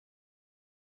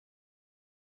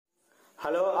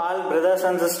Hello all brothers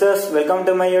and sisters, welcome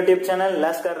to my YouTube channel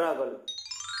Lascar Raghul.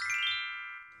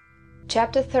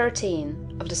 Chapter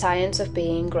 13 of The Science of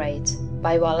Being Great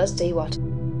by Wallace D. Wattles.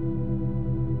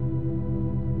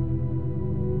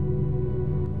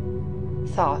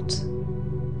 Thought.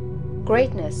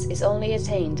 Greatness is only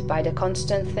attained by the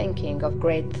constant thinking of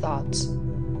great thoughts.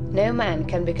 No man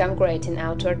can become great in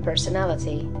outward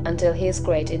personality until he is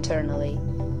great internally,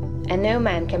 and no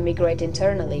man can be great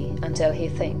internally until he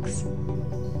thinks.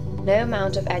 No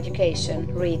amount of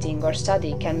education, reading, or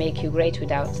study can make you great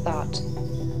without thought,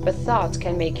 but thought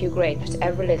can make you great with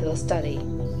every little study.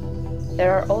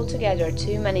 There are altogether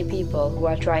too many people who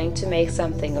are trying to make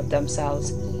something of themselves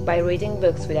by reading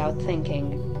books without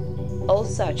thinking. All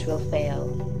such will fail.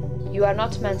 You are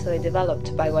not mentally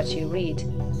developed by what you read,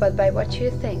 but by what you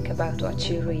think about what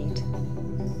you read.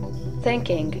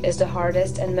 Thinking is the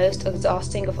hardest and most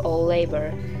exhausting of all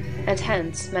labor, and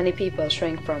hence many people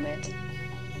shrink from it.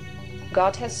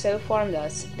 God has so formed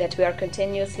us that we are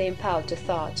continuously impelled to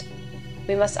thought.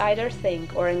 We must either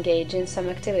think or engage in some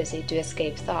activity to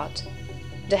escape thought.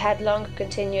 The headlong,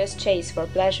 continuous chase for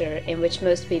pleasure in which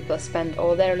most people spend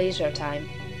all their leisure time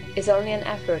is only an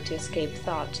effort to escape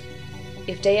thought.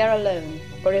 If they are alone,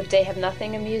 or if they have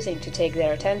nothing amusing to take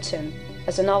their attention,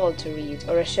 as a novel to read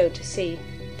or a show to see,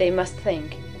 they must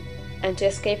think. And to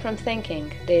escape from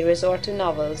thinking, they resort to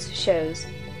novels, shows,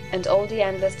 and all the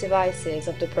endless devices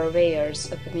of the purveyors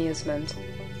of amusement.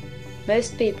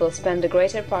 Most people spend the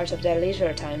greater part of their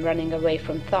leisure time running away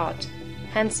from thought,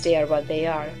 hence they are what they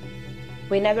are.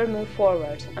 We never move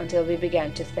forward until we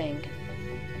begin to think.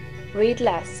 Read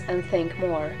less and think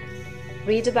more.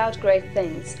 Read about great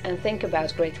things and think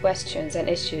about great questions and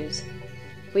issues.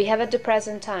 We have at the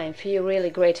present time few really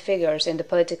great figures in the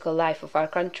political life of our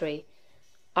country.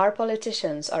 Our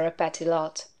politicians are a petty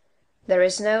lot. There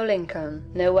is no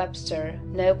Lincoln, no Webster,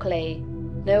 no Clay,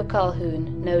 no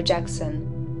Calhoun, no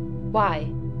Jackson. Why?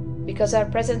 Because our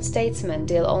present statesmen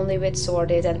deal only with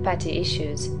sordid and petty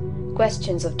issues,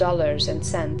 questions of dollars and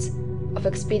cents, of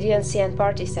expediency and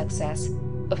party success,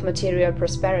 of material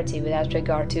prosperity without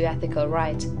regard to ethical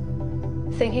right.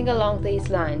 Thinking along these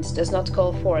lines does not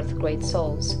call forth great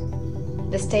souls.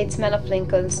 The statesmen of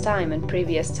Lincoln's time and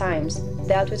previous times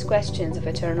dealt with questions of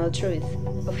eternal truth,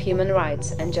 of human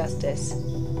rights and justice.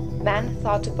 Men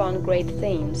thought upon great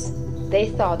themes, they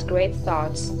thought great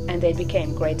thoughts, and they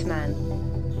became great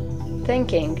men.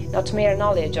 Thinking, not mere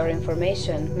knowledge or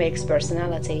information, makes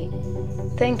personality.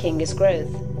 Thinking is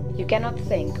growth. You cannot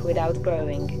think without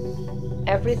growing.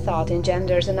 Every thought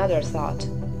engenders another thought.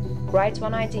 Write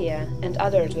one idea, and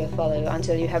others will follow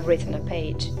until you have written a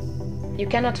page. You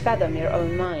cannot fathom your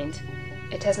own mind.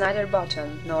 It has neither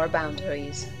bottom nor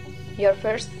boundaries. Your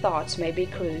first thoughts may be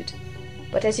crude,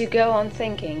 but as you go on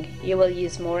thinking, you will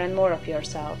use more and more of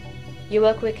yourself. You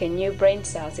will quicken new brain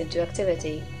cells into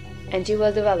activity, and you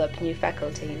will develop new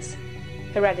faculties.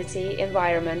 Heredity,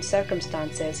 environment,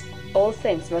 circumstances, all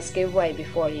things must give way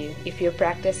before you if you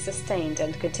practice sustained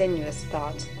and continuous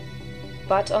thought.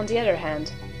 But on the other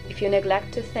hand, if you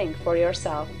neglect to think for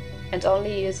yourself and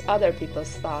only use other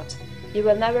people's thought, you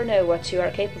will never know what you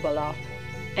are capable of,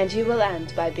 and you will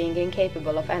end by being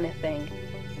incapable of anything.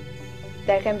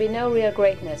 There can be no real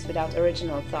greatness without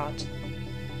original thought.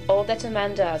 All that a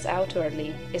man does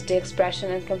outwardly is the expression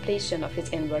and completion of his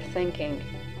inward thinking.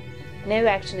 No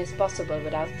action is possible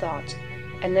without thought,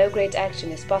 and no great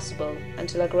action is possible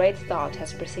until a great thought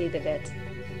has preceded it.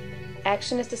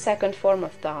 Action is the second form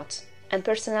of thought, and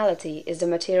personality is the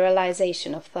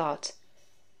materialization of thought.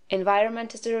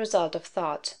 Environment is the result of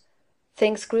thought.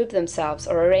 Things group themselves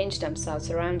or arrange themselves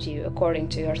around you according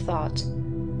to your thought.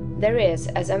 There is,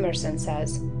 as Emerson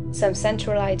says, some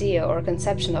central idea or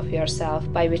conception of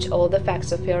yourself by which all the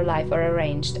facts of your life are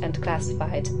arranged and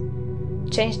classified.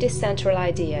 Change this central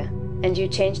idea, and you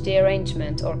change the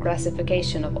arrangement or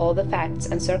classification of all the facts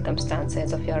and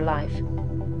circumstances of your life.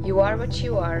 You are what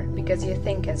you are because you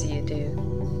think as you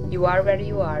do. You are where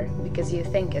you are because you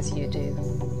think as you do.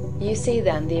 You see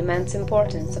then the immense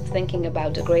importance of thinking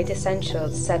about the great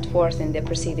essentials set forth in the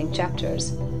preceding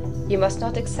chapters. You must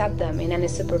not accept them in any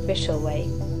superficial way.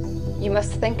 You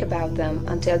must think about them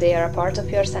until they are a part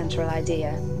of your central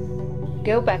idea.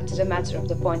 Go back to the matter of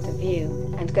the point of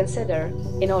view, and consider,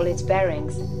 in all its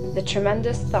bearings, the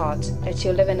tremendous thought that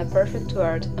you live in a perfect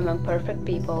world among perfect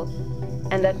people,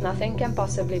 and that nothing can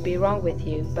possibly be wrong with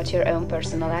you but your own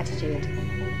personal attitude.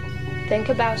 Think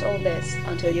about all this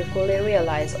until you fully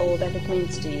realize all that it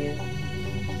means to you.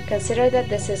 Consider that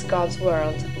this is God's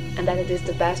world, and that it is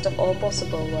the best of all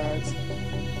possible worlds,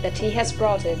 that He has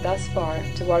brought it thus far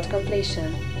toward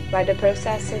completion by the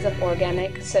processes of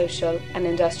organic, social, and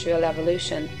industrial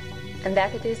evolution, and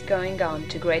that it is going on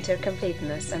to greater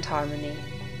completeness and harmony.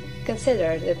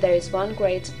 Consider that there is one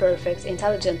great, perfect,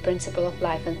 intelligent principle of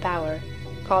life and power,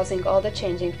 causing all the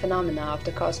changing phenomena of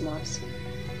the cosmos.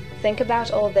 Think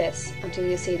about all this until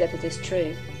you see that it is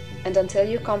true, and until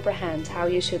you comprehend how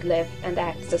you should live and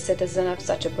act as a citizen of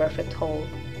such a perfect whole.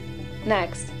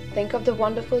 Next, think of the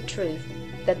wonderful truth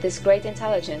that this great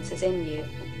intelligence is in you.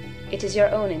 It is your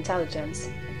own intelligence.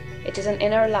 It is an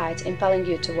inner light impelling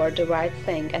you toward the right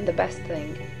thing and the best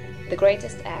thing, the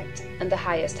greatest act and the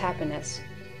highest happiness.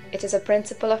 It is a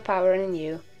principle of power in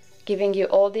you, giving you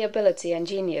all the ability and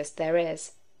genius there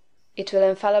is. It will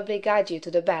infallibly guide you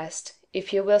to the best,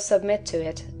 if you will submit to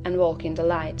it and walk in the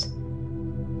light.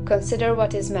 Consider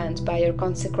what is meant by your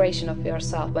consecration of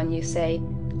yourself when you say,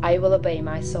 "I will obey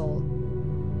my soul."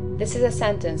 This is a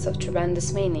sentence of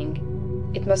tremendous meaning.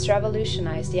 It must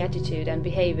revolutionize the attitude and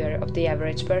behavior of the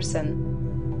average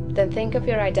person. Then think of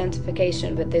your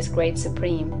identification with this great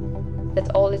Supreme,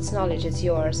 that all its knowledge is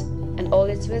yours, and all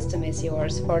its wisdom is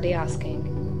yours for the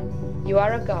asking. You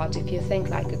are a god if you think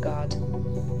like a god.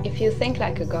 If you think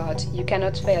like a god, you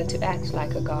cannot fail to act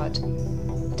like a god.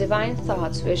 Divine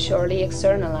thoughts will surely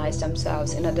externalize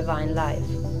themselves in a divine life.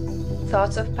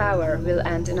 Thoughts of power will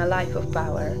end in a life of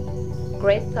power.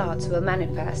 Great thoughts will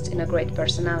manifest in a great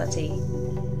personality.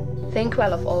 Think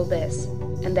well of all this,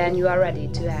 and then you are ready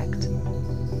to act.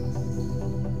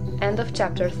 End of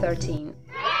chapter 13.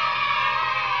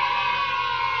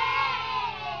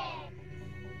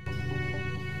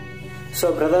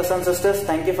 So brothers and sisters,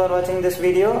 thank you for watching this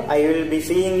video. I will be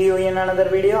seeing you in another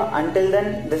video. Until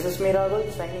then, this is me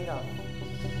Raghul signing off.